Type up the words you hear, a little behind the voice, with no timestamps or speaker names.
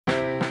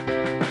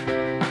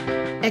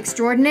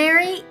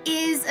Extraordinary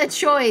is a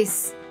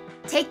choice.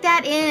 Take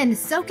that in,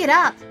 soak it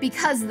up,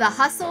 because the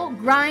hustle,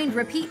 grind,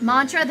 repeat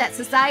mantra that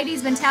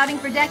society's been touting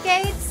for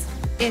decades,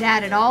 it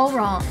had it all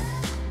wrong.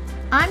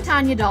 I'm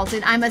Tanya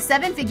Dalton. I'm a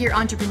 7-figure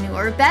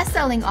entrepreneur,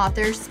 best-selling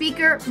author,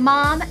 speaker,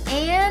 mom,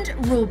 and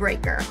rule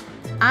breaker.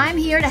 I'm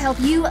here to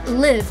help you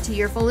live to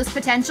your fullest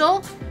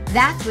potential.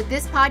 That's what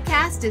this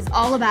podcast is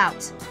all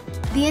about.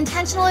 The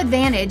intentional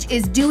advantage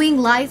is doing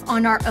life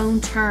on our own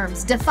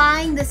terms,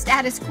 defying the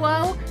status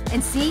quo,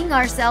 and seeing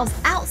ourselves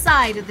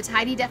outside of the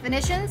tidy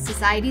definitions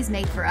society's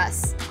made for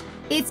us.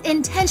 It's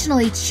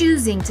intentionally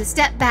choosing to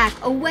step back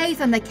away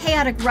from the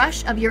chaotic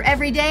rush of your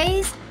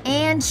everydays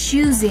and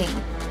choosing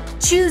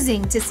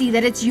to see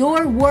that it's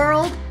your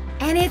world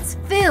and it's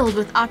filled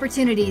with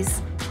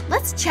opportunities.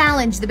 Let's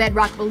challenge the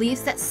bedrock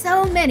beliefs that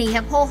so many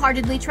have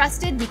wholeheartedly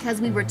trusted because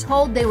we were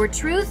told they were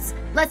truths.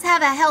 Let's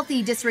have a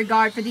healthy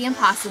disregard for the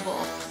impossible.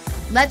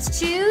 Let's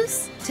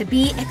choose to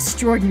be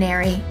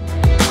extraordinary.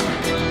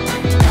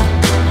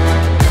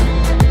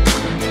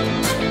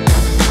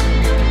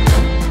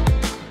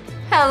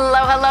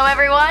 Hello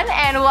everyone,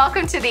 and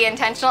welcome to the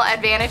Intentional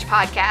Advantage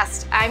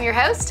Podcast. I'm your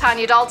host,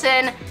 Tanya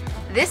Dalton.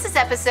 This is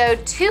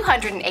episode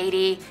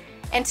 280.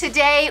 And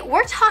today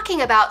we're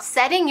talking about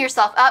setting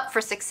yourself up for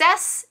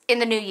success in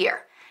the new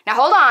year. Now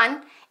hold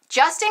on,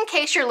 just in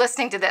case you're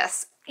listening to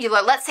this,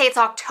 let's say it's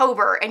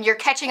October and you're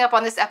catching up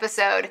on this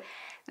episode,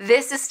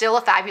 this is still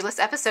a fabulous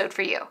episode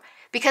for you.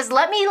 Because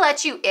let me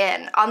let you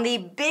in on the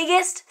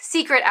biggest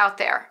secret out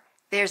there.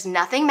 There's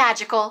nothing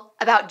magical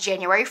about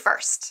January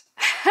 1st.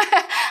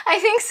 I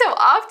think so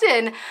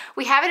often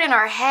we have it in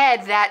our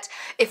head that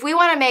if we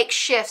want to make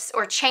shifts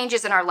or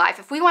changes in our life,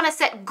 if we want to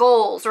set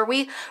goals or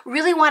we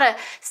really want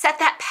to set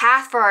that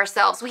path for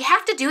ourselves, we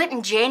have to do it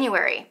in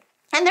January.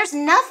 And there's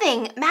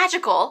nothing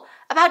magical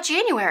about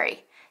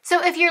January.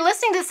 So if you're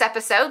listening to this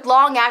episode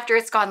long after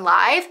it's gone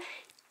live,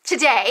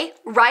 today,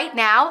 right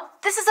now,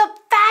 this is a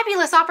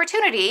fabulous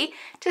opportunity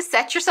to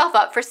set yourself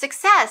up for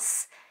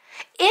success.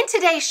 In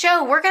today's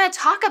show, we're going to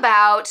talk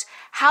about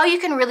how you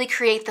can really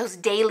create those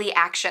daily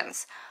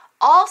actions.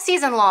 All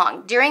season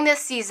long, during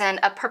this season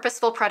of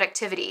purposeful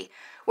productivity,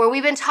 where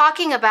we've been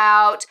talking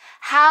about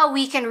how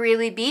we can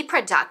really be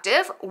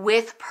productive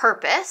with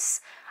purpose,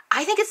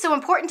 I think it's so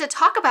important to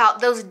talk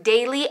about those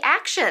daily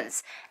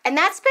actions. And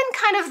that's been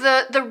kind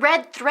of the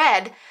red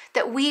thread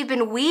that we've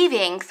been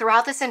weaving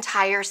throughout this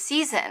entire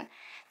season.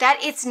 That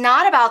it's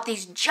not about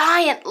these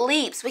giant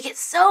leaps. We get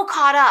so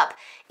caught up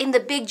in the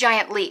big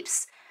giant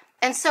leaps.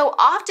 And so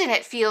often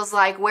it feels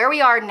like where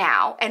we are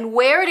now and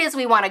where it is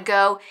we want to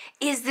go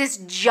is this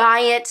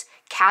giant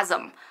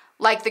chasm,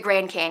 like the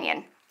Grand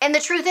Canyon. And the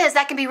truth is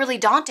that can be really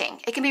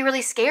daunting. It can be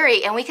really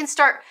scary, and we can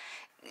start,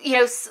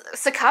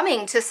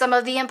 succumbing to some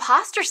of the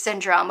imposter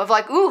syndrome of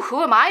like, ooh,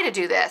 who am I to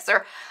do this?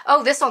 Or,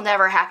 oh, this will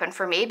never happen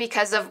for me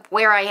because of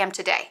where I am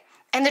today.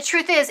 And the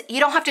truth is,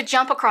 you don't have to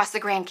jump across the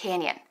Grand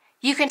Canyon.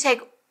 You can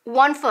take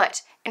one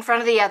foot in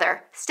front of the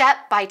other,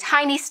 step by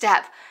tiny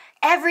step,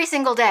 every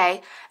single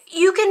day.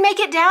 You can make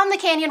it down the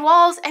canyon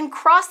walls and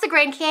cross the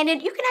Grand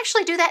Canyon. You can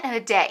actually do that in a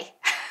day.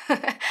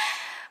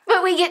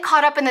 But we get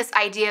caught up in this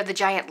idea of the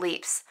giant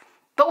leaps.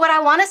 But what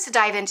I want us to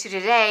dive into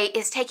today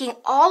is taking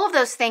all of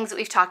those things that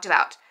we've talked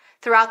about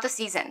throughout the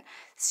season.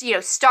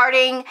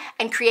 Starting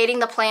and creating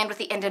the plan with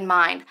the end in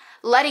mind,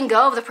 letting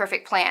go of the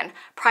perfect plan,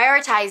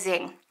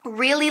 prioritizing,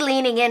 really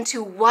leaning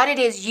into what it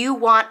is you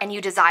want and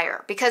you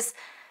desire. Because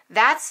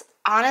that's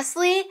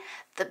honestly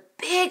the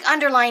big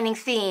underlining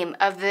theme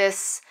of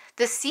this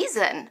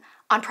season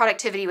on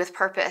productivity with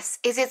purpose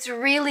is it's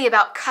really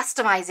about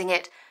customizing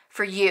it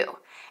for you.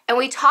 And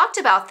we talked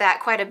about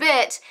that quite a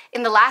bit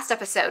in the last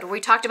episode where we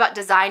talked about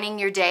designing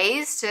your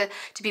days to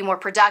be more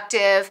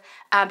productive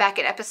back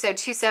in episode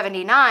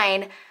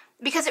 279,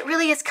 because it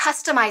really is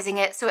customizing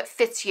it so it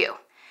fits you.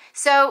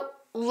 So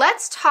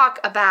let's talk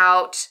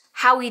about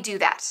how we do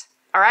that.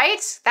 All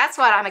right? That's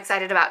what I'm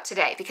excited about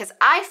today, because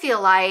I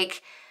feel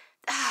like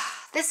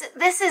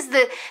This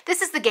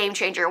is the game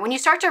changer. When you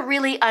start to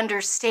really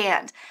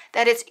understand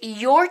that it's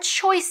your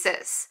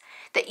choices,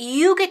 that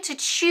you get to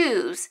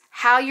choose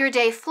how your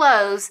day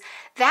flows,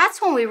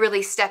 that's when we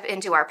really step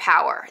into our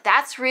power.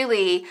 That's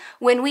really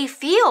when we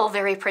feel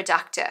very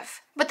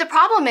productive. But the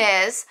problem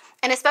is,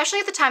 and especially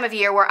at the time of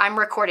year where I'm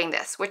recording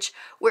this, which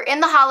we're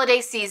in the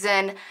holiday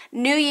season,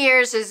 New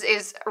Year's is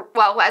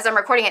as I'm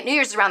recording it, New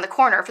Year's is around the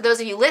corner. For those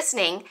of you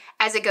listening,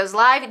 as it goes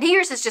live, New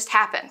Year's has just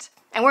happened.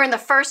 And we're in the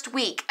first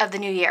week of the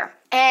new year.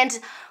 And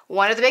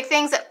one of the big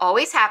things that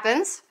always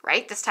happens,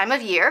 right, this time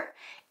of year,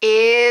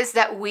 is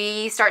that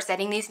we start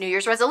setting these New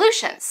Year's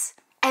resolutions.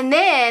 And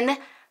then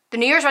the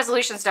New Year's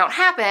resolutions don't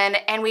happen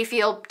and we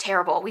feel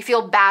terrible. We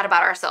feel bad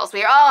about ourselves.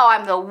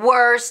 I'm the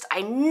worst.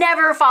 I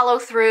never follow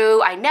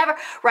through.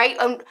 Right?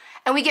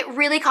 And we get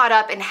really caught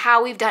up in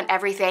how we've done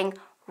everything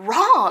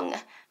wrong.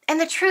 And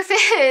the truth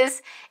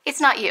is, it's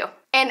not you.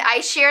 And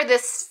I share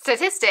this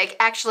statistic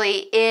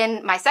actually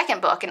in my second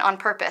book, in On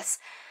Purpose.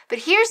 But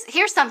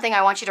here's something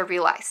I want you to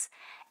realize.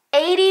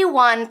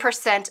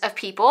 81% of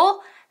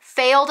people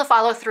fail to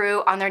follow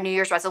through on their New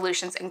Year's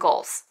resolutions and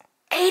goals.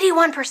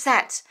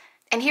 81%.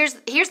 And here's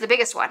the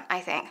biggest one,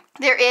 I think.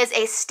 There is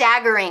a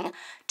staggering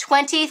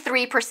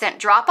 23%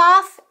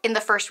 drop-off in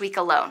the first week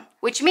alone,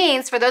 which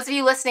means for those of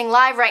you listening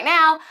live right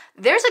now,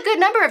 there's a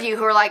good number of you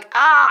who are like,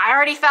 I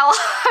already fell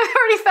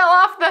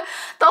off the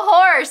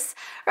horse,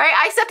 right?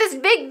 I set this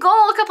big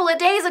goal a couple of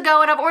days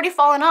ago and I've already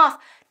fallen off.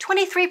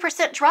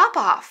 23%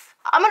 drop-off.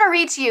 I'm gonna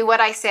read to you what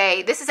I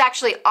say. This is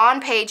actually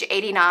on page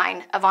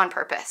 89 of On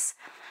Purpose.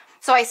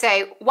 So I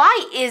say,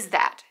 why is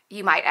that,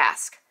 you might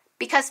ask?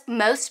 Because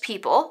most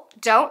people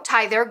don't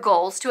tie their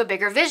goals to a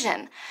bigger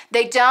vision.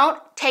 They don't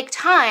take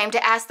time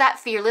to ask that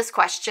fearless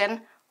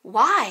question,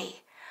 why?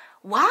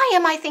 Why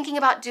am I thinking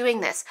about doing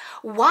this?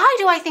 Why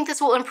do I think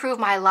this will improve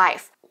my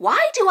life?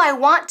 Why do I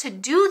want to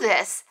do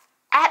this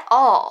at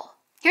all?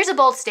 Here's a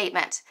bold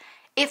statement.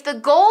 If the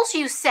goals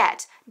you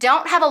set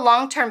don't have a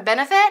long-term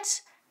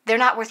benefit, they're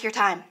not worth your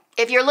time.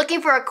 If you're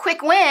looking for a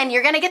quick win,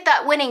 you're gonna get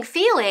that winning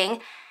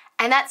feeling,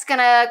 and that's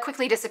gonna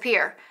quickly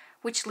disappear,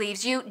 which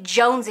leaves you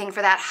jonesing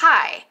for that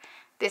high.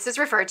 This is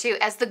referred to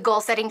as the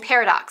goal-setting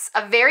paradox,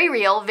 a very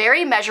real,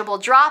 very measurable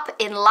drop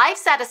in life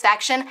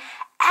satisfaction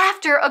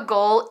after a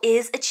goal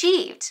is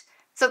achieved.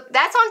 So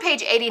that's on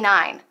page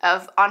 89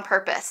 of On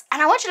Purpose,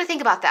 and I want you to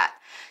think about that.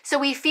 So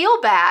we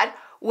feel bad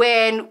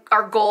when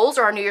our goals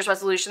or our New Year's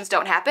resolutions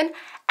don't happen,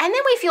 and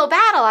then we feel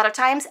bad a lot of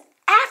times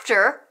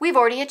after we've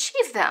already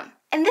achieved them.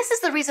 And this is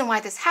the reason why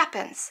this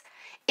happens,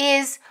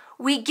 is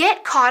we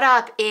get caught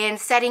up in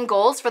setting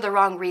goals for the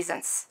wrong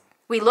reasons.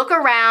 We look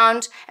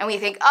around and we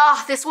think,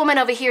 this woman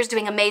over here is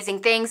doing amazing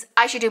things.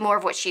 I should do more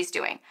of what she's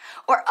doing.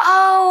 Or,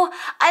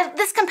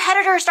 this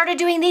competitor started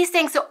doing these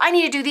things, so I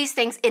need to do these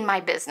things in my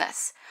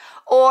business.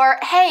 Or,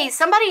 hey,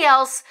 somebody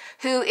else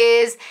who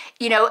is,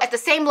 at the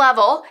same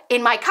level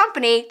in my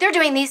company, they're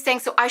doing these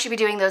things, so I should be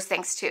doing those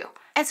things too.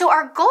 And so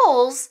our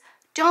goals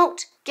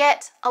don't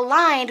get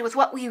aligned with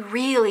what we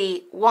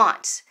really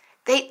want.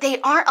 They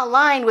aren't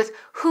aligned with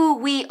who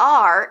we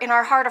are in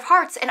our heart of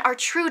hearts and our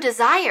true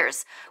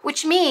desires,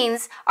 which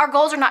means our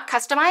goals are not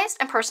customized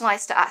and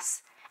personalized to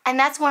us. And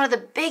that's one of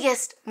the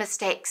biggest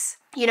mistakes.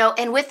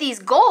 And with these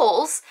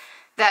goals,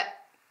 that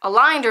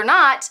aligned or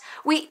not,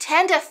 we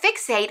tend to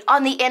fixate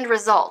on the end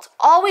result.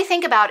 All we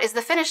think about is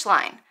the finish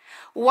line.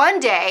 One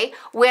day,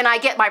 when I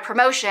get my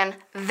promotion,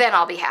 then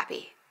I'll be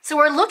happy. So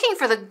we're looking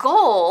for the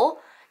goal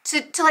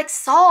to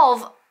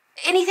solve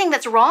anything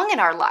that's wrong in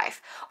our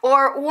life.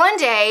 Or one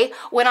day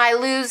when I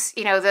lose,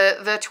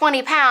 the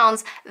 20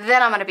 pounds,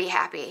 then I'm going to be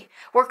happy.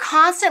 We're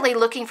constantly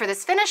looking for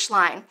this finish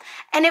line.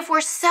 And if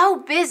we're so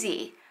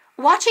busy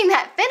watching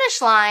that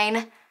finish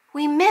line,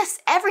 we miss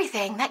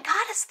everything that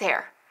got us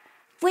there.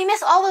 We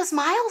miss all those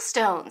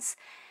milestones.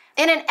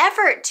 In an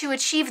effort to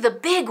achieve the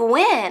big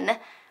win,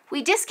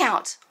 we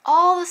discount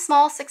all the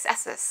small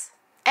successes.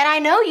 And I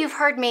know you've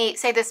heard me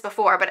say this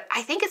before, but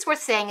I think it's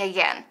worth saying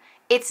again.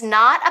 It's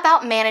not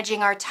about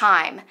managing our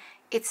time,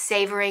 it's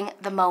savoring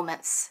the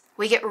moments.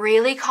 We get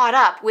really caught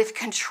up with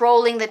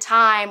controlling the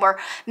time or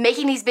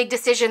making these big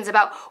decisions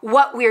about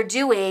what we're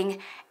doing,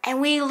 and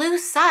we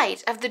lose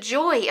sight of the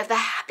joy, of the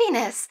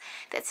happiness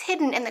that's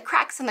hidden in the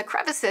cracks and the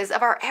crevices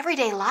of our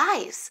everyday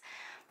lives.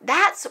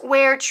 That's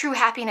where true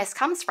happiness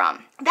comes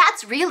from.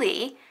 That's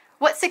really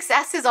what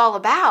success is all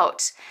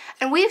about.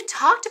 And we've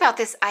talked about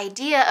this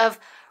idea of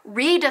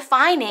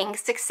redefining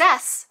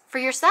success for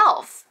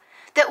yourself,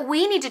 that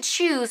we need to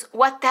choose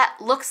what that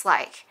looks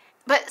like.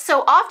 But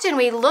so often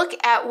we look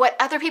at what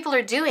other people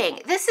are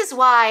doing. This is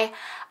why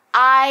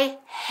I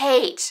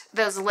hate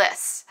those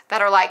lists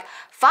that are like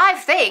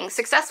 5 things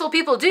successful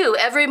people do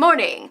every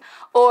morning,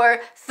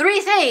 or 3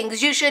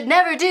 things you should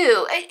never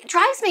do. It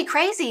drives me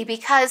crazy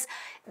because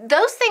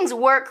those things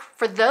work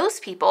for those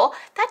people.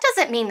 That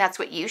doesn't mean that's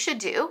what you should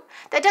do.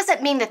 That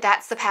doesn't mean that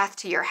that's the path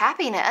to your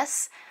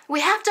happiness.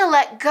 We have to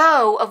let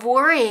go of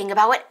worrying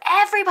about what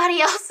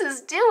everybody else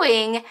is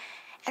doing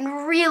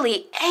and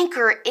really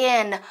anchor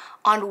in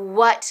on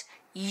what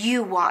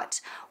you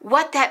want,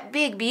 what that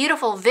big,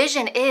 beautiful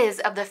vision is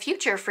of the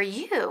future for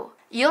you.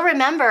 You'll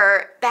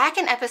remember back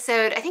in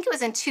episode, I think it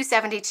was in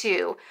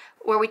 272,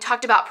 where we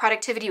talked about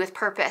productivity with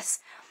purpose.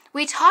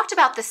 We talked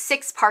about the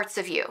 6 parts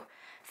of you: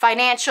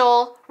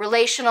 financial,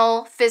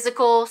 relational,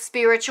 physical,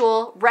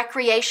 spiritual,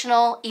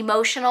 recreational,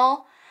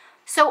 emotional.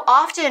 So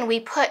often we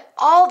put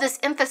all this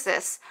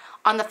emphasis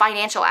on the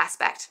financial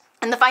aspect.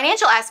 And the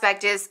financial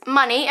aspect is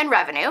money and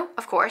revenue,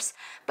 of course,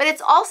 but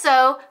it's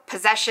also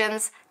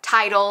possessions,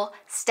 title,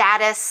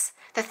 status,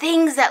 the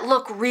things that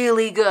look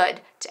really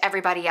good to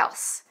everybody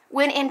else.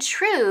 When in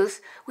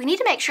truth, we need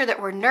to make sure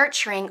that we're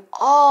nurturing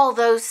all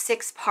those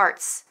 6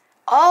 parts.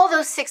 All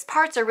those 6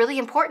 parts are really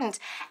important.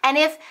 And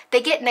if they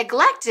get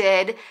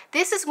neglected,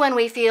 this is when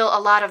we feel a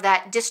lot of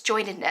that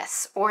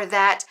disjointedness or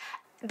that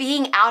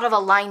being out of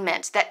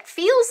alignment that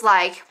feels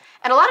like.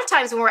 And a lot of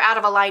times when we're out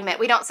of alignment,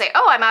 we don't say,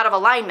 I'm out of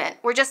alignment.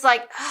 We're just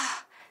like,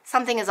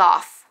 something is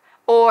off.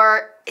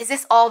 Or is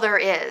this all there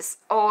is?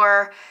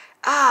 Or,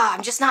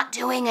 I'm just not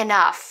doing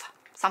enough.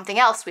 Something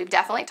else we've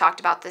definitely talked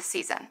about this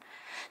season.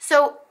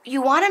 So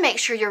you want to make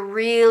sure you're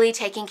really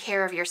taking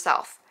care of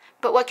yourself.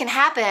 But what can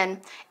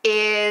happen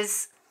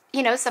is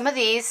some of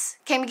these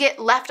can get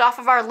left off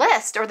of our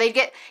list, or they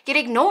get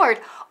ignored,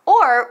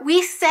 or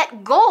we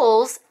set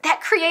goals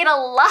that create a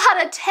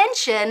lot of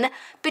tension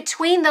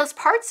between those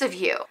parts of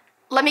you.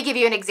 Let me give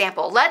you an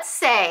example. Let's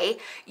say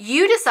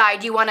you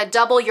decide you want to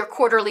double your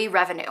quarterly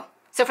revenue.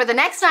 So for the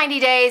next 90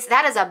 days,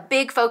 that is a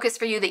big focus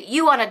for you, that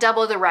you want to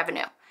double the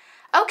revenue.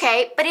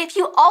 Okay, but if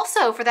you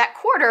also for that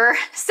quarter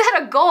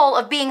set a goal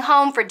of being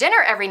home for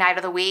dinner every night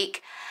of the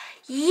week,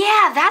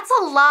 yeah, that's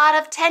a lot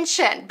of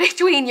tension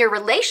between your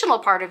relational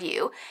part of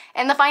you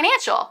and the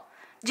financial.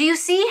 Do you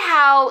see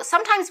how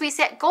sometimes we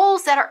set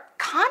goals that are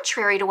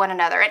contrary to one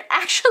another and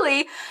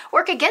actually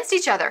work against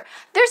each other?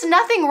 There's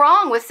nothing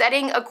wrong with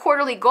setting a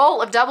quarterly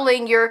goal of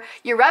doubling your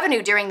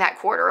revenue during that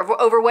quarter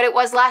over what it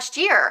was last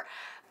year.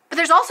 But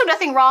there's also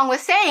nothing wrong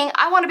with saying,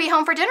 I want to be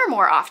home for dinner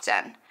more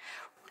often.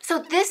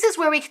 So this is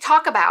where we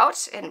talk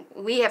about, and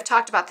we have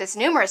talked about this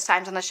numerous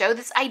times on the show,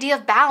 this idea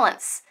of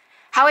balance,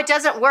 how it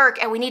doesn't work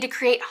and we need to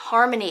create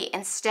harmony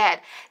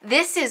instead.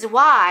 This is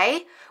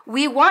why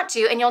we want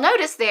to, and you'll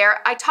notice there,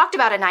 I talked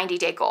about a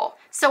 90-day goal.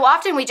 So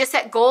often we just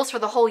set goals for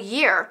the whole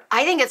year.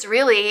 I think it's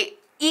really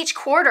each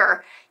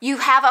quarter you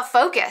have a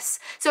focus.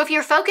 So if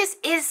your focus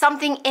is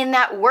something in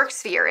that work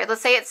sphere,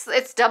 let's say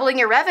it's doubling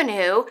your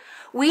revenue,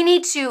 we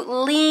need to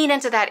lean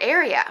into that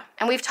area.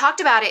 And we've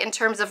talked about it in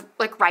terms of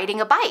like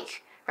riding a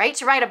bike, right?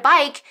 To ride a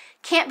bike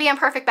can't be in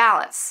perfect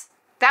balance.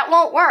 That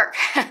won't work.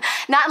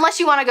 Not unless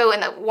you want to go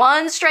in the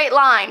one straight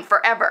line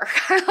forever,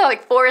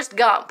 like Forrest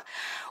Gump.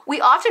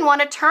 We often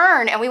want to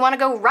turn and we want to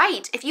go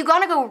right. If you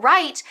want to go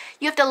right,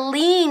 you have to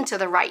lean to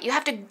the right. You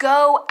have to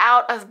go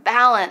out of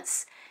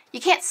balance. You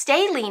can't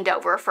stay leaned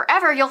over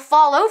forever. You'll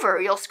fall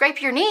over. You'll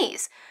scrape your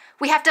knees.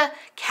 We have to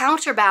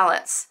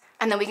counterbalance,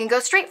 and then we can go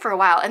straight for a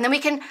while, and then we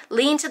can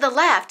lean to the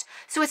left.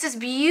 So it's this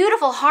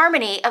beautiful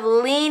harmony of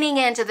leaning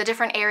into the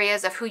different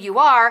areas of who you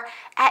are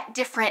at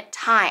different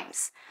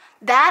times.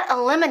 That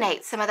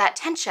eliminates some of that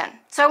tension.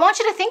 So I want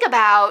you to think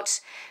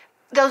about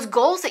those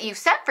goals that you've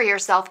set for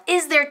yourself.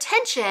 Is there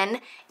tension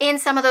in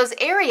some of those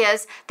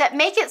areas that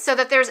make it so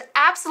that there's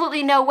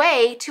absolutely no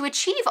way to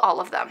achieve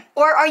all of them?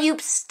 Or are you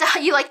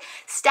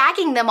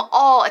stacking them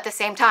all at the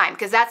same time?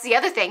 Because that's the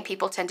other thing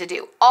people tend to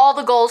do. All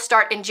the goals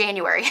start in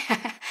January. And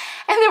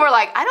then we're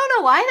like, I don't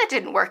know why that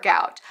didn't work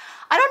out.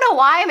 I don't know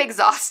why I'm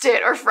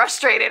exhausted or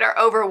frustrated or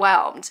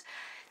overwhelmed.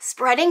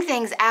 Spreading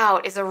things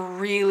out is a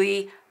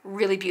really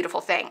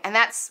beautiful thing. And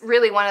that's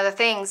really one of the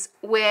things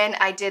when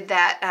I did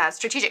that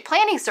strategic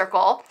planning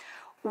circle,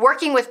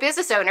 working with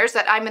business owners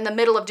that I'm in the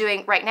middle of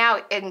doing right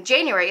now in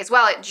January as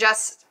well. It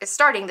just is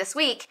starting this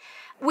week.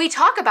 We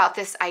talk about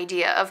this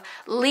idea of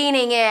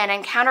leaning in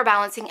and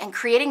counterbalancing and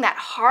creating that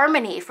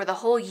harmony for the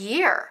whole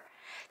year.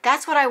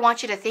 That's what I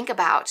want you to think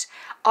about.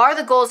 Are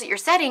the goals that you're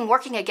setting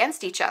working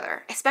against each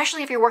other,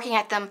 especially if you're working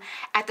at them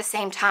at the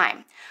same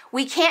time?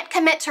 We can't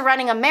commit to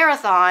running a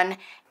marathon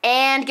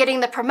and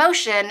getting the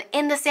promotion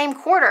in the same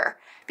quarter,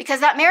 because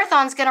that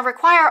marathon is going to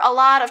require a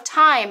lot of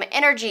time,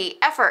 energy,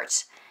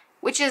 effort,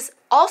 which is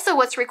also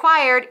what's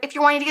required if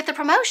you're wanting to get the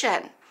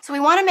promotion. So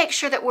we want to make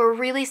sure that we're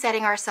really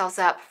setting ourselves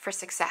up for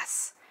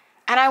success.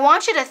 And I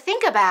want you to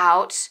think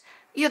about,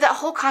 that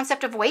whole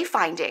concept of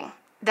wayfinding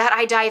that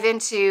I dive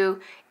into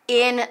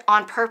in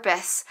On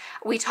Purpose.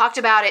 We talked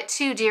about it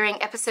too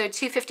during episode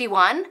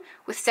 251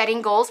 with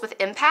setting goals with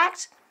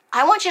impact.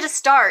 I want you to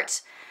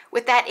start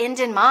with that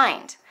end in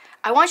mind.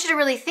 I want you to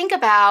really think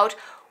about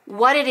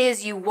what it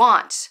is you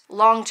want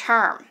long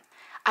term.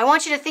 I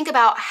want you to think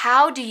about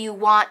how do you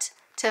want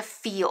to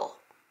feel.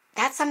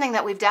 That's something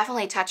that we've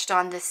definitely touched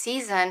on this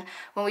season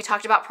when we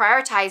talked about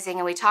prioritizing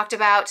and we talked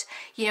about,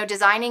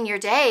 designing your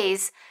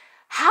days.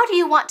 How do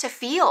you want to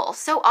feel?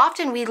 So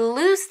often we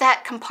lose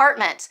that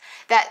compartment,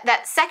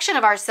 that section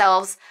of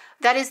ourselves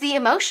that is the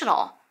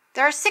emotional.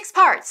 There are 6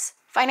 parts: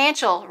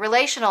 financial,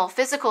 relational,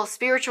 physical,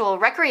 spiritual,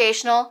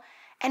 recreational,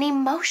 and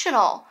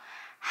emotional.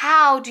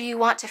 How do you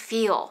want to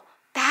feel?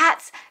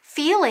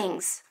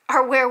 Feelings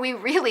are where we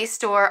really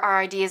store our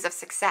ideas of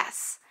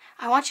success.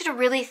 I want you to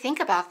really think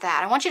about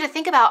that. I want you to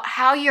think about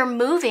how you're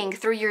moving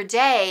through your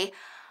day.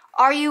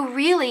 Are you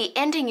really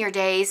ending your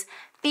days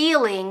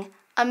feeling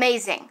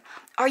amazing?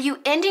 Are you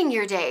ending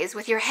your days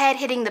with your head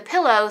hitting the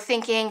pillow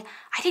thinking,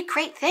 I did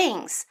great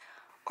things?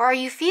 Or are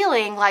you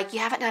feeling like you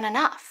haven't done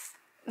enough?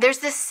 There's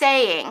this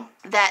saying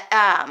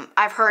that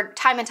I've heard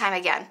time and time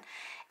again.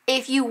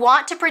 If you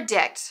want to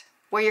predict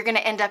where you're going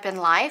to end up in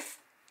life,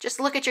 just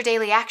look at your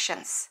daily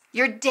actions.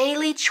 Your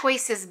daily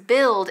choices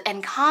build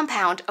and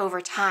compound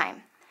over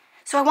time.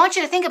 So I want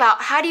you to think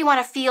about, how do you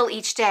want to feel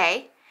each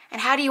day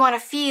and how do you want to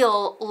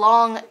feel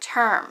long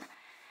term?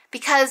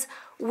 Because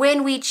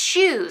when we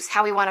choose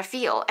how we want to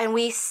feel and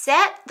we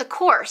set the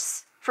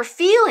course for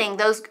feeling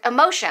those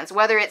emotions,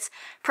 whether it's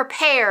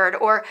prepared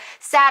or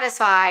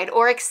satisfied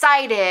or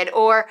excited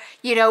or,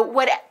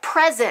 what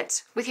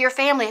present with your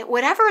family,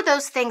 whatever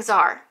those things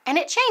are, and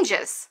it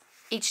changes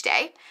each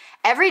day.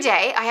 Every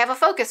day I have a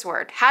focus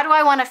word. How do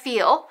I want to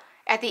feel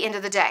at the end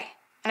of the day?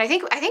 And I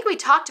think we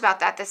talked about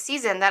that this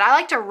season, that I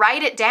like to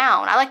write it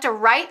down. I like to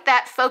write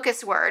that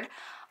focus word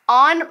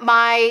on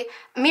my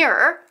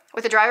mirror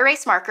with a dry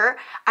erase marker.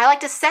 I like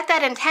to set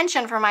that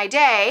intention for my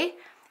day,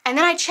 and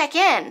then I check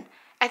in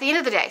at the end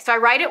of the day. So I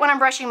write it when I'm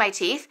brushing my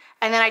teeth,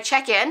 and then I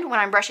check in when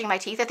I'm brushing my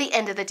teeth at the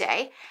end of the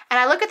day. And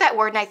I look at that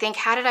word and I think,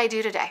 how did I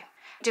do today?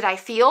 Did I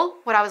feel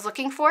what I was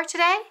looking for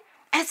today?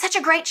 And it's such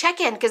a great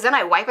check-in because then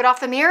I wipe it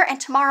off the mirror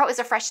and tomorrow is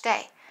a fresh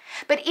day.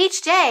 But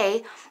each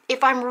day,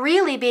 if I'm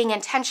really being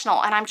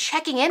intentional and I'm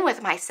checking in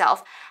with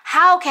myself,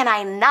 how can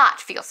I not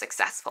feel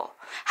successful?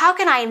 How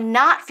can I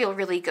not feel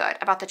really good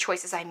about the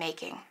choices I'm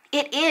making?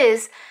 It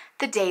is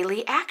the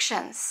daily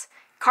actions.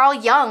 Carl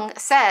Jung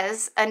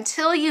says,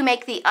 until you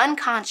make the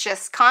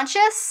unconscious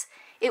conscious,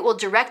 it will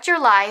direct your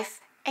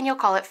life and you'll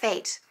call it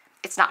fate.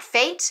 It's not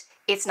fate,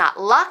 it's not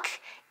luck,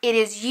 it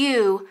is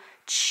you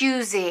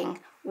choosing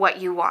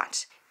what you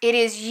want. It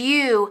is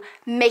you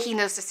making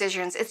those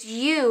decisions. It's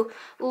you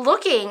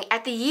looking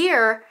at the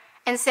year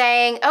and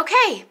saying,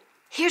 okay,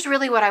 here's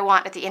really what I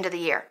want at the end of the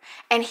year.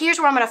 And here's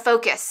where I'm going to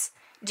focus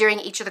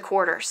during each of the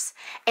quarters.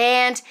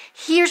 And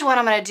here's what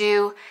I'm going to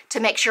do to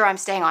make sure I'm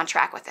staying on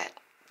track with it.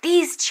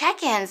 These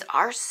check-ins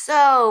are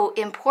so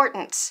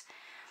important.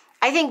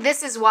 I think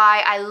this is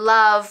why I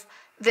love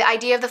the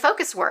idea of the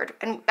focus word.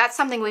 And that's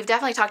something we've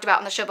definitely talked about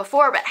on the show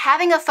before, but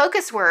having a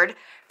focus word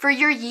for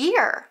your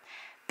year,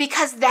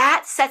 because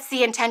that sets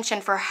the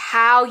intention for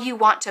how you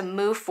want to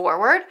move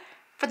forward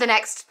for the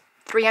next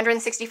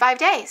 365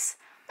 days.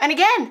 And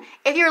again,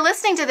 if you're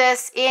listening to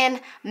this in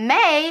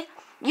May,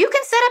 you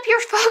can set up your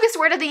focus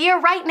word of the year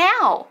right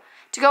now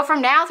to go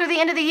from now through the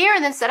end of the year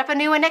and then set up a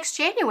new one next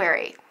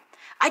January.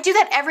 I do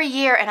that every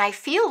year and I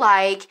feel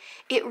like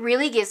it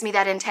really gives me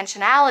that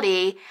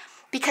intentionality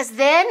because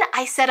then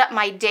I set up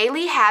my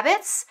daily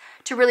habits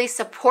to really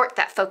support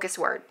that focus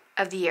word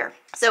of the year.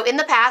 So in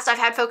the past, I've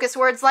had focus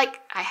words like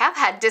I have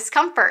had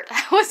discomfort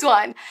was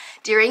one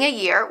during a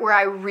year where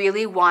I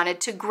really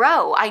wanted to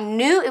grow. I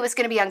knew it was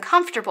going to be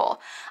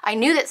uncomfortable. I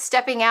knew that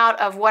stepping out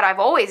of what I've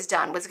always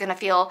done was going to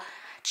feel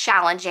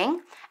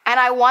challenging. And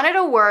I wanted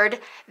a word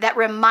that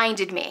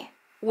reminded me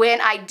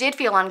when I did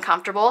feel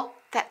uncomfortable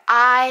that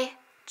I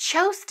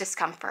chose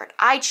discomfort.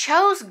 I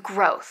chose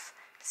growth.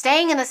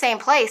 Staying in the same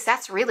place,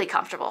 that's really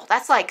comfortable.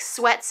 That's like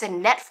sweats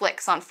and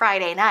Netflix on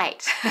Friday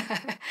night.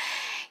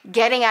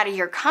 Getting out of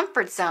your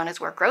comfort zone is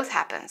where growth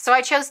happens. So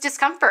I chose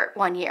discomfort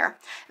one year.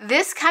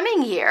 This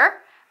coming year,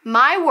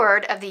 my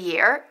word of the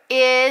year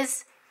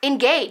is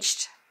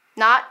engaged,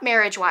 not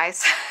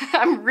marriage-wise.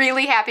 I'm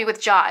really happy with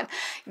John.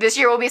 This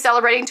year we'll be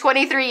celebrating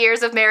 23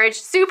 years of marriage.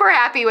 Super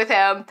happy with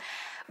him.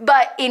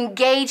 But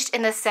engaged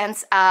in the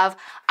sense of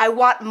I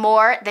want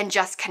more than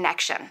just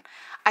connection.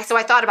 So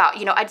I thought about,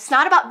 it's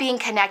not about being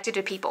connected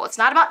to people. It's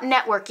not about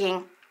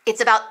networking.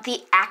 It's about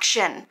the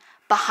action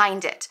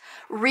behind it,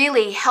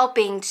 really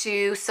helping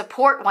to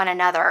support one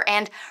another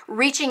and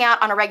reaching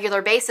out on a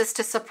regular basis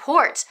to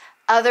support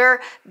other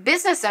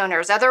business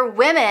owners, other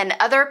women,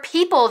 other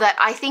people that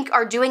I think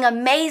are doing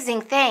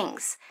amazing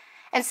things.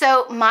 And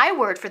so my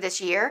word for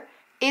this year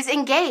is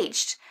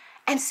engaged.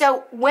 And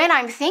so when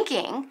I'm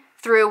thinking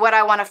through what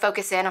I want to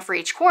focus in for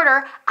each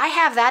quarter, I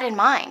have that in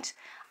mind.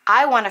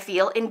 I want to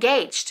feel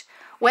engaged.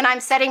 When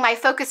I'm setting my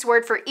focus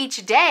word for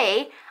each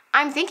day,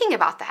 I'm thinking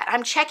about that.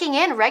 I'm checking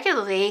in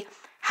regularly.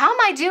 How am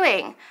I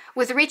doing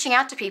with reaching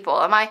out to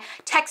people? Am I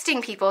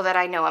texting people that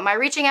I know? Am I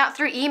reaching out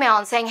through email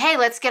and saying, hey,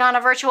 let's get on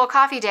a virtual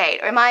coffee date?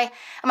 Or am I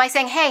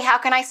saying, hey, how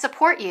can I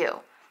support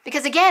you?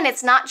 Because again,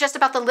 it's not just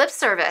about the lip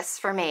service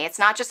for me. It's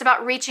not just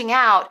about reaching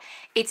out.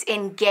 It's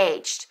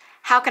engaged.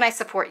 How can I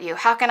support you?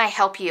 How can I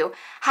help you?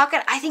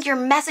 I think your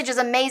message is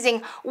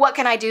amazing. What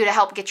can I do to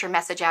help get your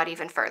message out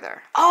even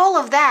further? All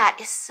of that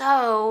is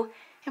so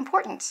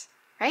important,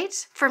 right?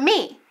 For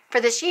me,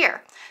 for this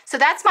year. So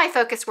that's my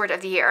focus word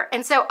of the year.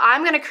 And so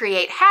I'm going to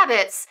create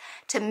habits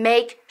to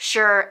make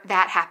sure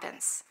that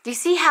happens. Do you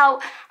see how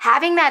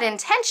having that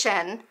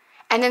intention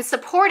and then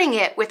supporting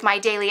it with my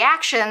daily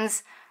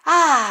actions,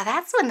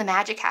 that's when the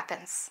magic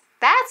happens.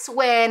 That's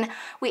when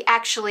we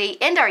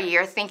actually end our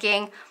year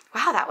thinking,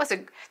 wow, that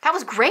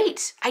was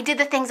great. I did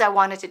the things I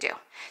wanted to do.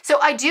 So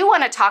I do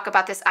want to talk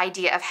about this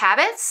idea of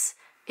habits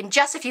in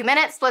just a few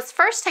minutes. Let's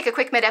first take a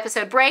quick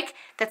mid-episode break.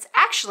 That's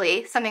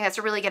actually something that's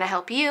really going to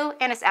help you,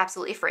 and it's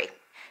absolutely free.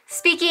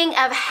 Speaking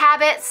of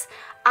habits,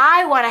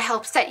 I want to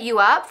help set you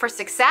up for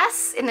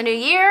success in the new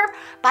year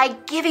by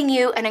giving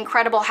you an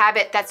incredible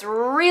habit that's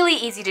really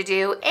easy to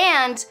do,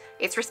 and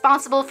it's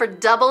responsible for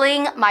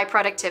doubling my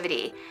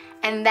productivity.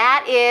 And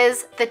that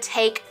is the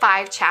Take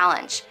 5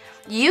 Challenge.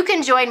 You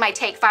can join my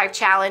Take 5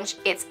 Challenge.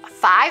 It's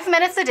 5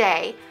 minutes a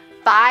day,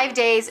 5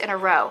 days in a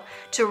row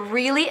to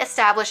really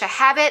establish a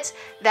habit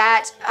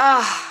that,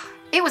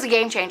 it was a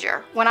game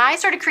changer. When I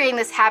started creating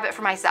this habit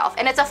for myself,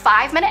 and it's a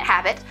 5-minute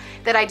habit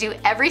that I do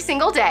every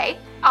single day,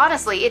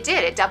 honestly, it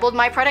did. It doubled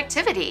my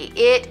productivity.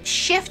 It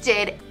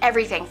shifted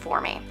everything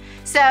for me.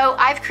 So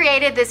I've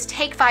created this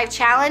Take 5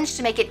 Challenge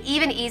to make it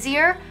even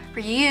easier for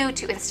you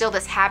to instill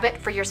this habit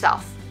for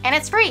yourself. And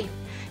it's free.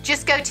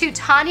 Just go to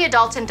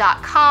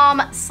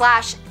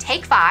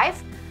tanyadalton.com/take5,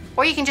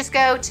 or you can just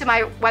go to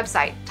my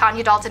website,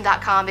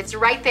 tanyadalton.com. It's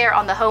right there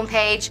on the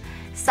homepage.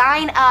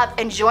 Sign up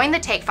and join the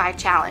Take 5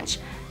 Challenge.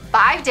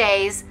 5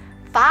 days,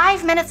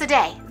 5 minutes a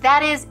day.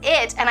 That is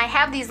it. And I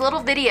have these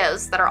little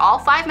videos that are all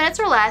 5 minutes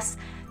or less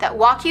that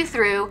walk you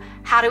through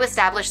how to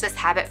establish this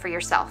habit for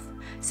yourself.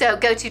 So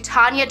go to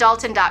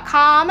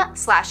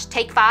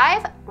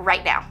tanyadalton.com/take5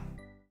 right now.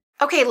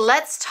 Okay,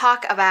 let's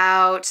talk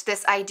about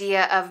this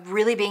idea of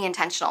really being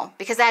intentional,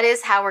 because that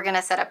is how we're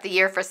gonna set up the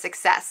year for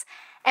success.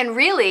 And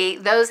really,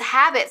 those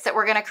habits that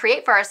we're gonna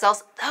create for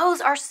ourselves,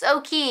 those are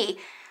so key,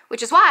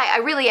 which is why I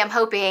really am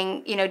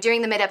hoping,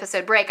 during the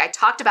mid-episode break, I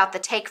talked about the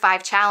Take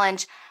 5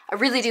 challenge. I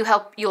really do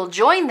hope you'll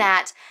join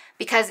that,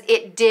 because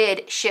it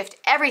did shift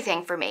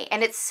everything for me.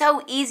 And it's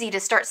so easy to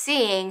start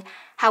seeing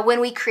how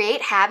when we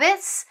create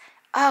habits,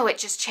 it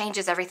just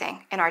changes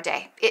everything in our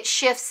day. It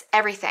shifts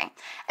everything.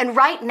 And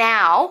right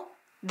now,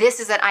 this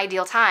is an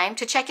ideal time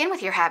to check in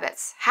with your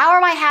habits. How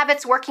are my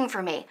habits working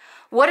for me?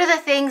 What are the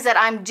things that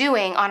I'm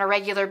doing on a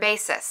regular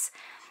basis?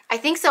 I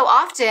think so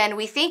often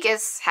we think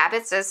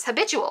habits as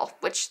habitual,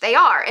 which they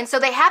are. And so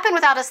they happen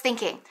without us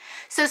thinking.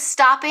 So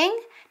stopping,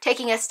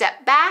 taking a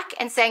step back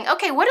and saying,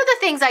 okay, what are the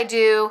things I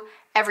do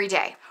every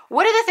day?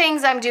 What are the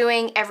things I'm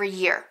doing every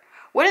year?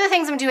 What are the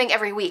things I'm doing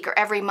every week or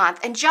every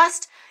month? And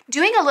just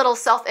doing a little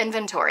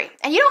self-inventory.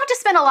 And you don't have to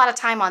spend a lot of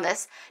time on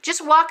this.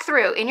 Just walk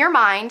through in your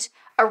mind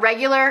a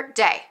regular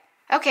day.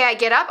 Okay, I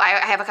get up, I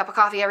have a cup of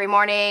coffee every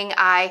morning,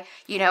 I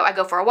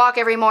go for a walk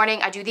every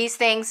morning, I do these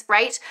things,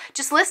 right?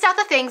 Just list out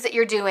the things that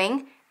you're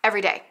doing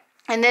every day.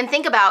 And then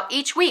think about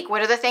each week,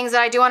 what are the things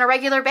that I do on a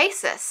regular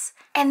basis?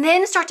 And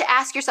then start to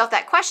ask yourself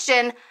that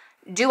question,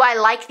 do I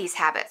like these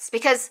habits?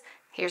 Because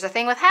here's the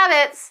thing with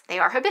habits, they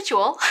are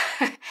habitual,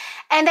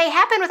 and they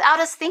happen without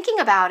us thinking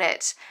about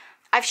it.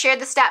 I've shared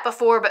the stat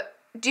before, but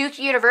Duke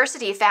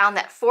University found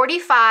that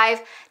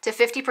 45 to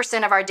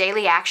 50% of our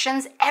daily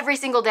actions every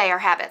single day are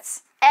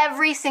habits.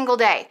 Every single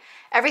day.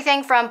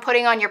 Everything from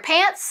putting on your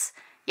pants,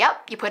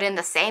 you put in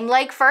the same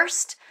leg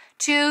first,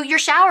 to your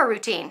shower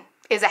routine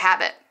is a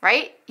habit,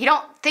 right? You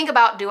don't think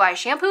about, do I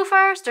shampoo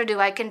first or do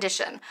I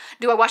condition?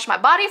 Do I wash my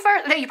body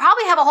first? You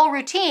probably have a whole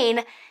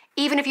routine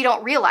even if you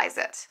don't realize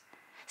it.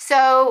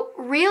 So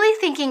really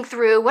thinking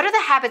through, what are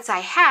the habits I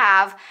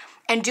have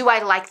and do I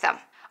like them?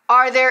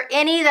 Are there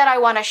any that I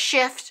want to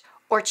shift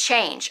or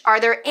change? Are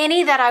there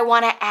any that I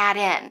want to add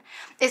in?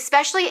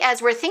 Especially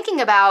as we're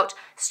thinking about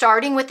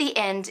starting with the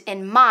end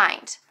in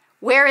mind.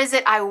 Where is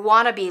it I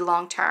want to be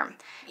long term?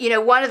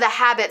 One of the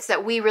habits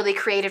that we really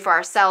created for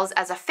ourselves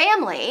as a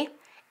family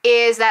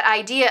is that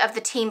idea of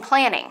the team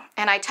planning.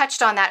 And I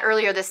touched on that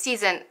earlier this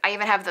season. I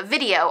even have the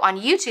video on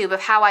YouTube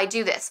of how I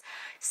do this.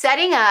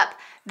 Setting up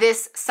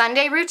this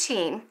Sunday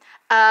routine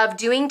of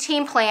doing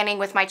team planning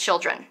with my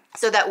children,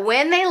 so that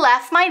when they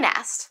left my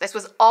nest, this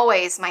was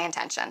always my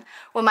intention,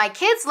 when my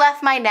kids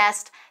left my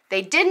nest,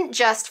 they didn't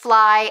just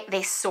fly,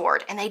 they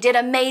soared, and they did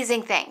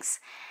amazing things.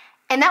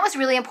 And that was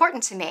really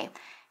important to me.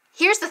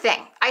 Here's the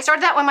thing, I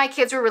started that when my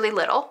kids were really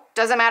little.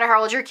 Doesn't matter how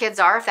old your kids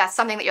are, if that's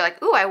something that you're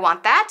like, ooh, I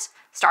want that,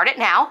 start it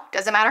now.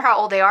 Doesn't matter how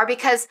old they are,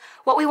 because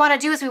what we want to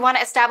do is we want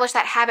to establish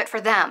that habit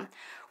for them.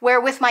 Where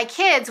with my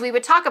kids, we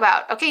would talk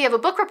about, okay, you have a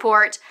book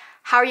report,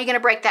 how are you going to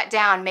break that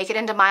down, make it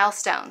into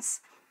milestones?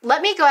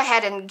 Let me go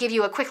ahead and give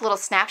you a quick little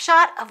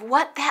snapshot of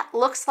what that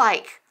looks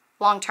like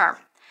long term.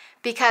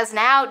 Because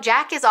now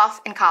Jack is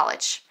off in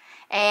college,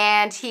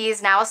 and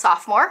he's now a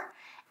sophomore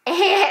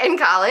in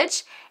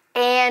college,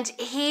 and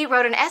he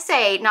wrote an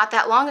essay not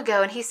that long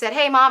ago, and he said,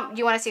 hey mom,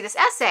 you want to see this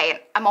essay? And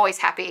I'm always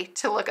happy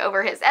to look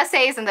over his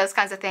essays and those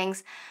kinds of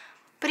things.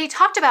 But he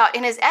talked about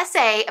in his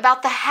essay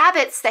about the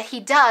habits that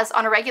he does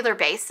on a regular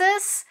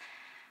basis.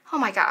 Oh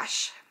my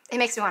gosh. It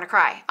makes me want to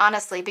cry,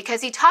 honestly,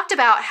 because he talked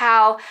about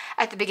how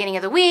at the beginning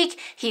of the week,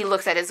 he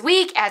looks at his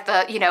week as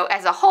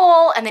a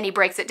whole, and then he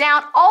breaks it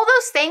down. All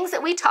those things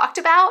that we talked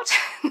about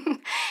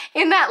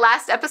in that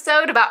last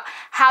episode about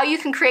how you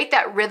can create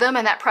that rhythm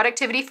and that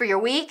productivity for your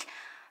week.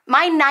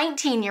 My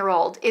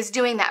 19-year-old is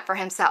doing that for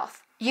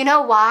himself. You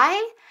know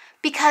why?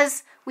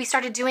 Because we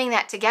started doing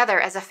that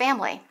together as a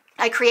family.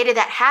 I created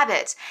that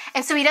habit,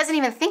 and so he doesn't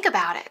even think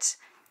about it.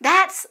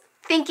 That's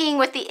thinking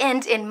with the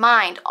end in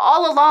mind.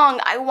 All along,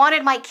 I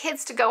wanted my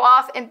kids to go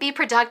off and be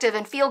productive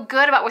and feel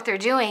good about what they're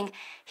doing.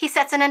 He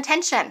sets an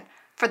intention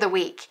for the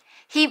week.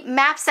 He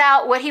maps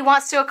out what he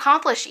wants to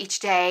accomplish each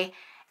day,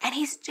 and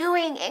he's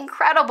doing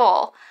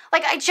incredible.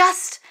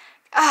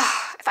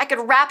 If I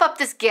could wrap up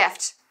this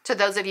gift to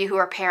those of you who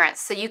are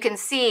parents, so you can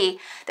see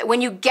that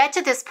when you get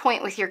to this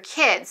point with your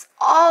kids,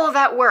 all of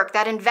that work,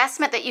 that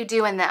investment that you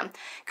do in them,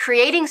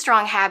 creating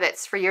strong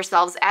habits for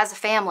yourselves as a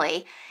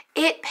family,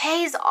 it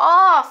pays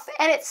off,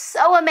 and it's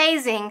so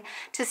amazing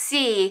to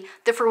see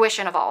the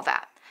fruition of all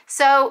that.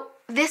 So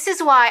this is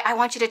why I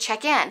want you to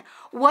check in.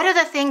 What are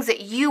the things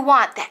that you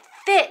want that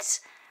fit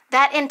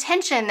that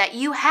intention that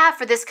you have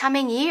for this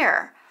coming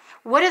year?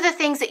 What are the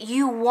things that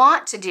you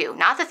want to do?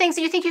 Not the things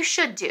that you think you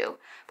should do,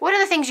 but what are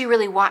the things you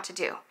really want to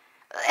do?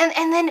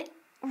 And then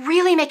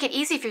really make it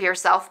easy for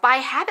yourself by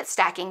habit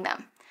stacking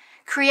them.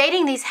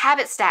 Creating these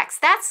habit stacks,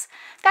 that's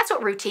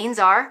what routines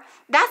are.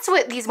 That's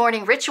what these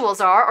morning rituals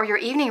are, or your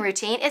evening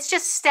routine. It's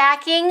just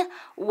stacking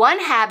one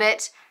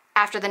habit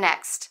after the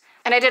next.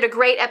 And I did a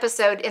great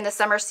episode in the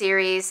summer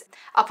series.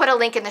 I'll put a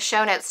link in the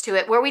show notes to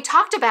it where we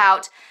talked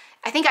about,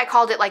 I think I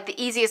called it like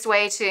the easiest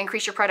way to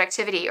increase your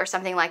productivity or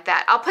something like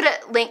that. I'll put a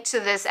link to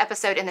this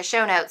episode in the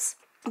show notes.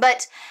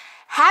 But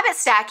habit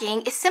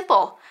stacking is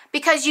simple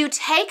because you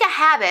take a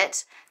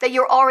habit that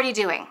you're already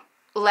doing.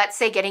 Let's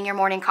say getting your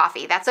morning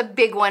coffee. That's a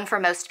big one for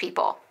most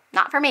people.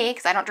 Not for me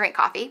because I don't drink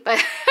coffee,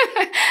 but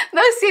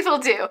most people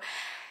do.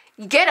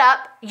 You get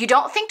up, you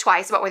don't think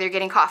twice about whether you're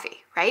getting coffee,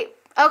 right?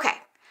 Okay,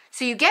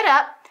 so you get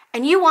up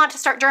and you want to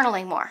start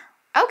journaling more.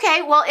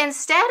 Okay, well,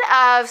 instead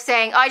of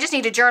saying, oh, I just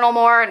need to journal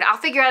more and I'll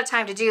figure out a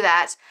time to do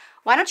that,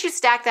 why don't you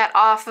stack that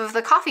off of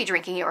the coffee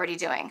drinking you're already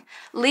doing?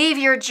 Leave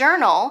your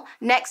journal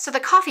next to the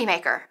coffee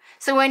maker.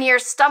 So when you're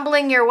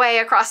stumbling your way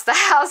across the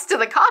house to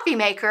the coffee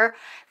maker,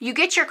 you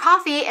get your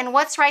coffee and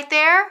what's right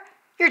there?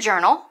 Your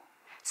journal.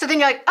 So then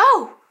you're like,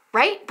 oh,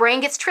 right?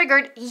 Brain gets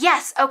triggered.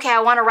 Yes, okay, I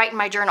want to write in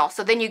my journal.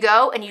 So then you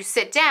go and you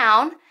sit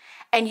down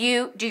and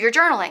you do your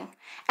journaling.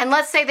 And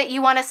let's say that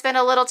you want to spend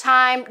a little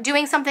time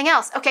doing something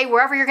else. Okay,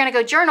 wherever you're going to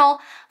go journal,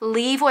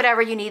 leave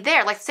whatever you need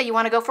there. Like say you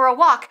want to go for a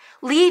walk,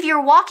 leave your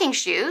walking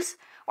shoes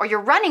or your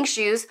running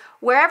shoes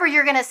wherever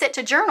you're going to sit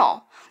to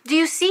journal. Do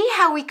you see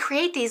how we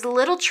create these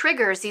little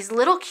triggers, these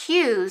little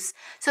cues,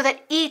 so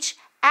that each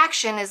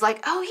action is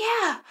like, oh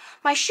yeah,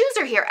 my shoes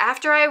are here.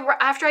 After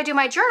I do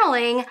my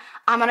journaling,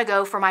 I'm going to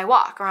go for my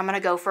walk or I'm going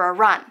to go for a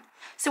run.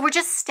 So we're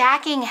just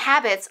stacking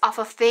habits off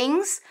of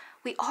things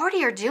we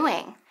already are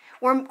doing.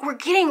 We're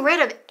getting rid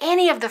of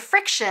any of the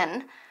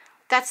friction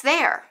that's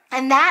there.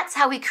 And that's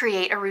how we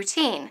create a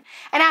routine.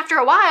 And after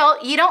a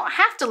while, you don't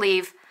have to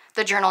leave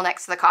the journal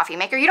next to the coffee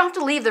maker. You don't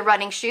have to leave the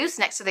running shoes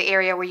next to the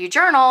area where you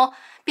journal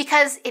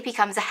because it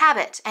becomes a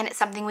habit and it's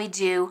something we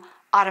do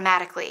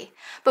automatically.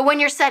 But when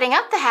you're setting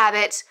up the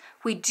habit,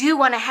 we do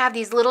want to have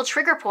these little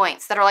trigger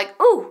points that are like,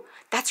 ooh,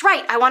 that's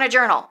right, I want to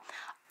journal.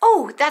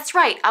 Oh, that's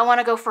right, I want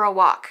to go for a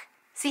walk.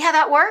 See how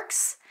that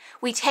works?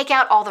 We take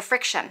out all the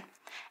friction.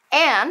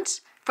 And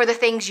for the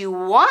things you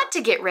want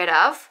to get rid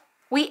of,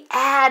 we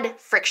add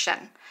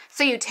friction.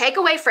 So you take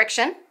away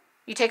friction,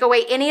 you take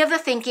away any of the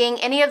thinking,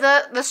 any of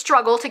the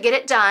struggle to get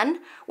it done.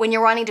 When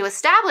you're wanting to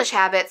establish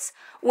habits,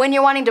 when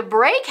you're wanting to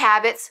break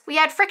habits, we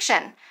add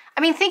friction.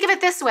 I mean, think of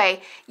it this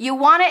way. You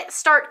want to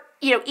start,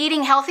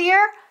 eating healthier,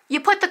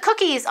 you put the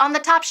cookies on the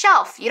top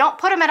shelf. You don't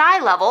put them at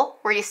eye level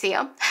where you see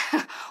them,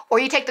 or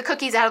you take the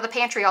cookies out of the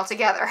pantry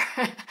altogether.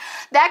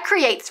 That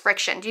creates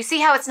friction. Do you see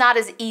how it's not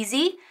as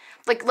easy?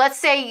 Like, let's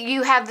say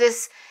you have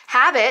this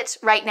habit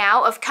right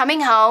now of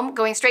coming home,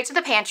 going straight to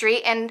the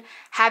pantry and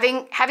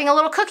having a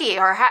little cookie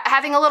or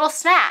having a little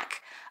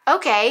snack.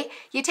 Okay,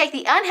 you take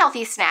the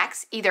unhealthy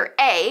snacks, either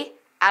A,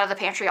 out of the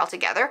pantry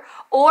altogether,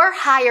 or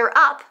higher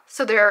up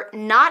so they're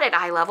not at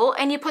eye level,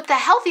 and you put the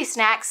healthy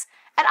snacks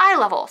at eye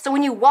level. So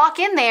when you walk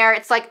in there,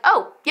 it's like,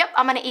 oh, yep,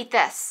 I'm gonna eat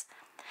this.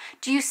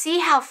 Do you see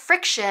how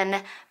friction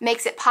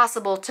makes it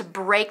possible to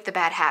break the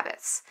bad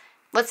habits?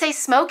 Let's say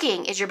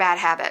smoking is your bad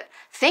habit.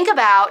 Think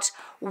about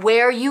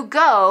where you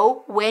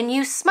go when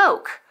you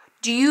smoke.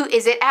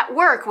 Is it at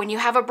work when you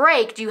have a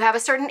break? Do you have a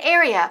certain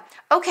area?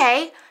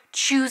 Okay,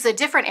 choose a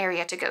different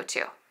area to go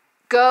to.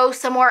 Go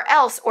somewhere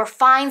else or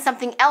find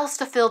something else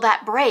to fill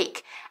that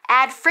break.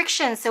 Add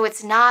friction so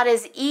it's not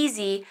as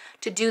easy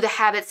to do the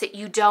habits that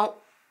you don't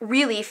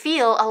really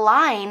feel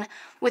align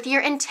with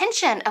your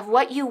intention of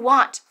what you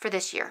want for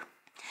this year.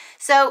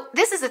 So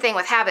this is the thing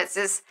with habits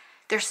is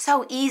they're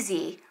so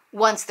easy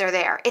once they're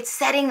there. It's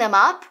setting them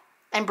up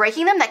and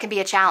breaking them that can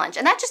be a challenge.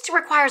 And that just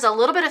requires a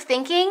little bit of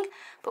thinking,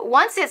 but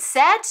once it's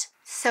set,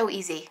 so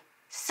easy.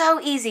 So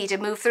easy to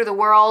move through the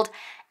world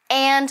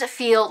and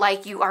feel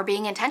like you are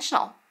being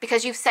intentional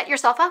because you've set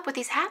yourself up with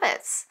these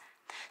habits.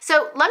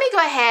 So let me go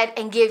ahead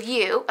and give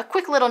you a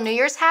quick little New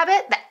Year's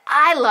habit that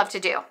I love to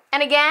do.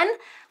 And again,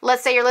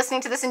 let's say you're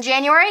listening to this in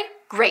January,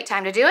 great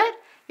time to do it.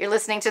 You're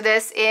listening to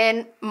this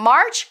in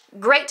March,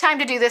 great time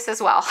to do this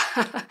as well.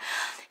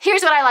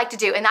 Here's what I like to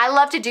do, and I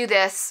love to do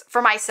this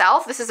for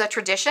myself. This is a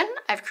tradition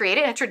I've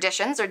created, and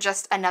traditions are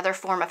just another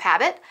form of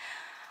habit.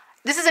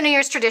 This is a New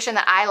Year's tradition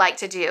that I like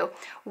to do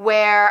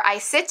where I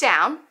sit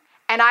down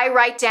and I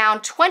write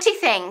down 20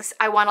 things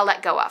I want to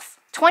let go of.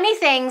 20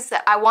 things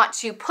that I want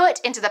to put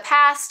into the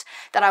past,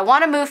 that I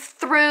want to move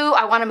through,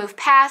 I want to move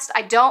past,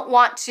 I don't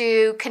want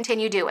to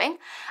continue doing.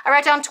 I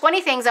write down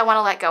 20 things I want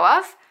to let go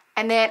of,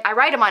 and then I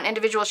write them on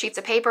individual sheets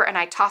of paper and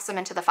I toss them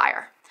into the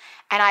fire.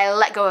 And I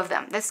let go of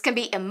them. This can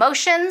be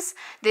emotions.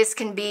 This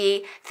can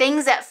be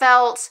things that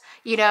felt,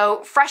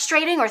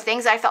 frustrating or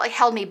things that I felt like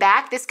held me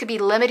back. This could be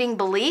limiting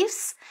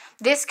beliefs.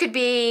 This could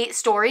be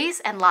stories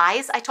and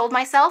lies I told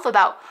myself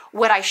about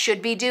what I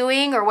should be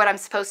doing or what I'm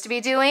supposed to be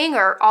doing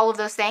or all of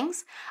those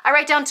things. I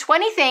write down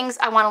 20 things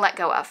I want to let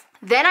go of.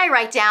 Then I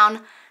write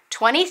down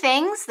 20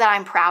 things that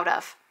I'm proud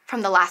of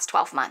from the last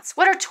 12 months.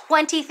 What are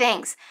 20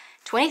 things?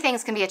 20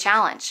 things can be a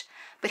challenge.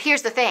 But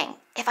here's the thing.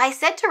 If I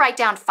said to write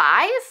down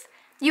 5,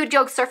 you would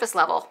go surface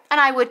level, and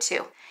I would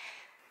too.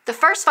 The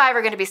first 5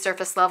 are going to be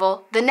surface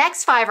level. The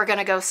next 5 are going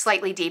to go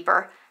slightly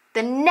deeper.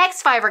 The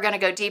next 5 are gonna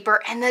go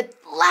deeper, and the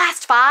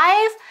last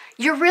 5,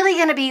 you're really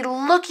gonna be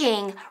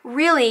looking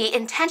really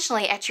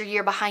intentionally at your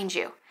year behind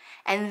you.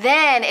 And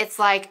then it's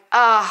like,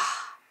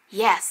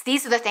 yes,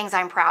 these are the things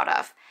I'm proud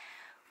of.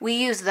 We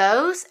use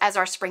those as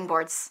our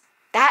springboards.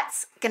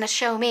 That's gonna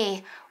show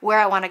me where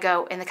I wanna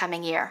go in the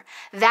coming year.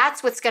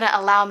 That's what's gonna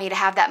allow me to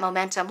have that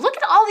momentum. Look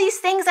at all these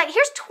things,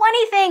 here's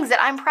 20 things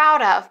that I'm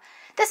proud of.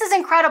 This is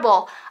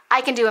incredible.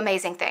 I can do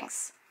amazing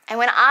things. And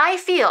when I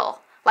feel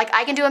like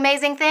I can do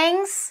amazing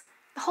things,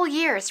 the whole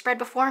year is spread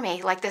before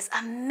me like this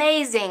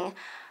amazing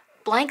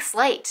blank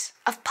slate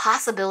of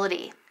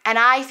possibility. And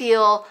I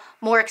feel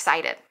more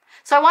excited.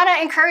 So I want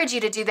to encourage you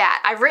to do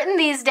that. I've written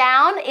these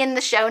down in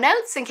the show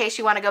notes in case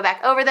you want to go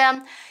back over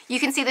them. You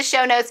can see the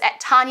show notes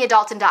at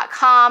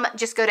tanyadalton.com.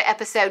 Just go to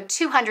episode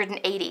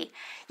 280.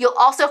 You'll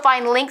also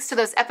find links to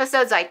those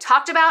episodes I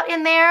talked about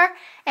in there.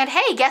 And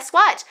hey, guess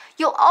what?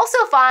 You'll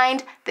also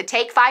find the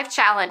Take 5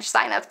 Challenge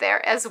sign up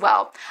there as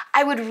well.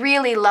 I would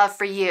really love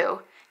for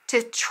you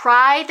to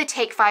try the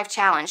Take 5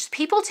 Challenge.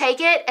 People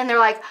take it and they're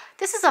like,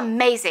 this is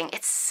amazing.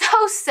 It's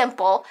so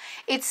simple.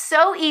 It's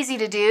so easy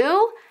to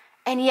do.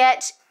 And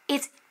yet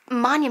it's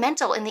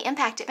monumental in the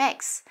impact it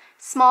makes.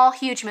 Small,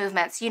 huge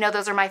movements. You know,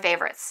 those are my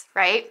favorites,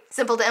 right?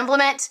 Simple to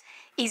implement,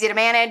 easy to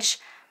manage,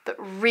 but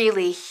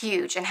really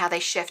huge in how they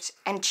shift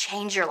and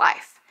change your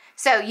life.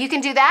 So you can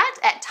do that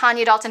at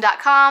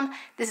tanyadalton.com.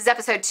 This is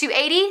episode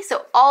 280,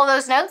 so all of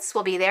those notes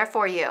will be there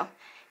for you.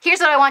 Here's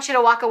what I want you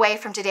to walk away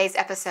from today's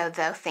episode,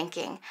 though,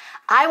 thinking.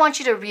 I want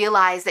you to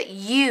realize that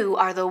you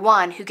are the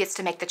one who gets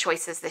to make the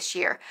choices this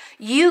year.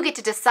 You get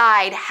to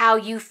decide how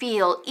you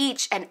feel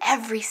each and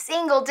every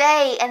single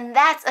day, and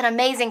that's an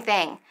amazing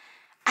thing.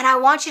 And I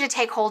want you to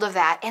take hold of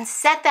that and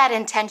set that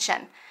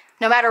intention.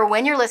 No matter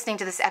when you're listening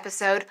to this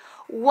episode,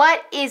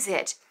 what is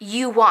it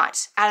you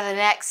want out of the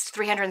next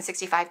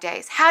 365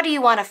 days? How do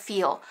you want to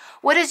feel?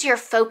 What is your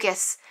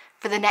focus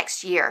for the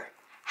next year?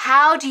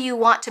 How do you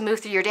want to move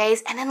through your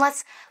days? And then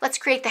let's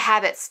create the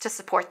habits to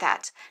support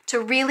that, to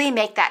really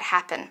make that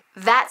happen.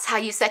 That's how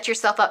you set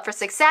yourself up for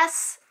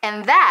success,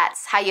 and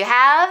that's how you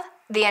have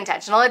the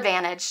intentional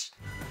advantage.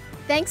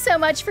 Thanks so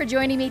much for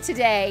joining me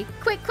today.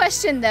 Quick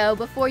question though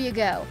before you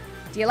go.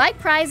 Do you like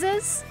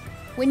prizes?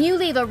 When you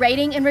leave a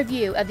rating and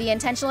review of the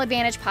Intentional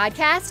Advantage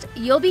podcast,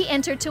 you'll be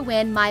entered to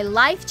win my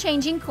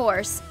life-changing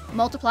course,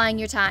 Multiplying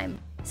Your Time.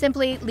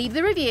 Simply leave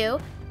the review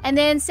and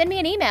then send me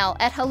an email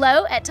at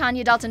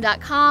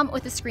hello@tanyadalton.com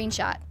with a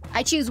screenshot.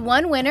 I choose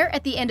one winner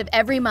at the end of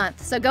every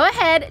month, so go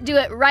ahead, do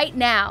it right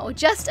now.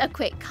 Just a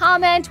quick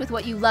comment with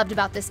what you loved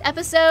about this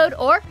episode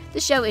or the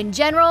show in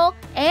general,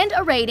 and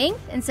a rating,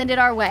 and send it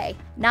our way.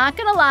 Not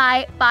gonna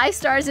lie, 5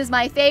 stars is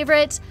my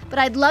favorite, but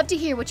I'd love to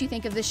hear what you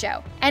think of the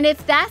show. And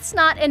if that's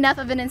not enough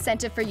of an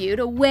incentive for you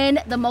to win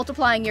the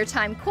Multiplying Your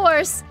Time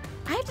course,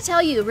 I have to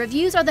tell you,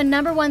 reviews are the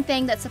 #1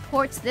 thing that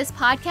supports this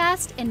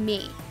podcast and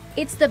me.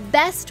 It's the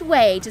best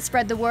way to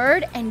spread the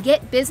word and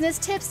get business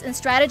tips and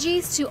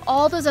strategies to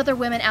all those other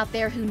women out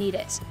there who need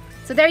it.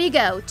 So there you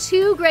go,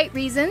 2 great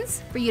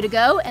reasons for you to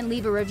go and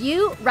leave a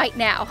review right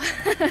now.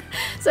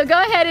 So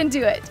go ahead and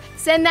do it.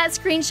 Send that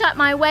screenshot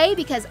my way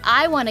because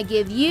I want to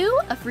give you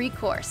a free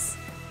course.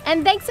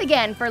 And thanks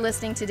again for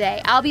listening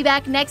today. I'll be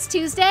back next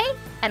Tuesday,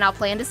 and I'll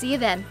plan to see you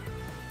then.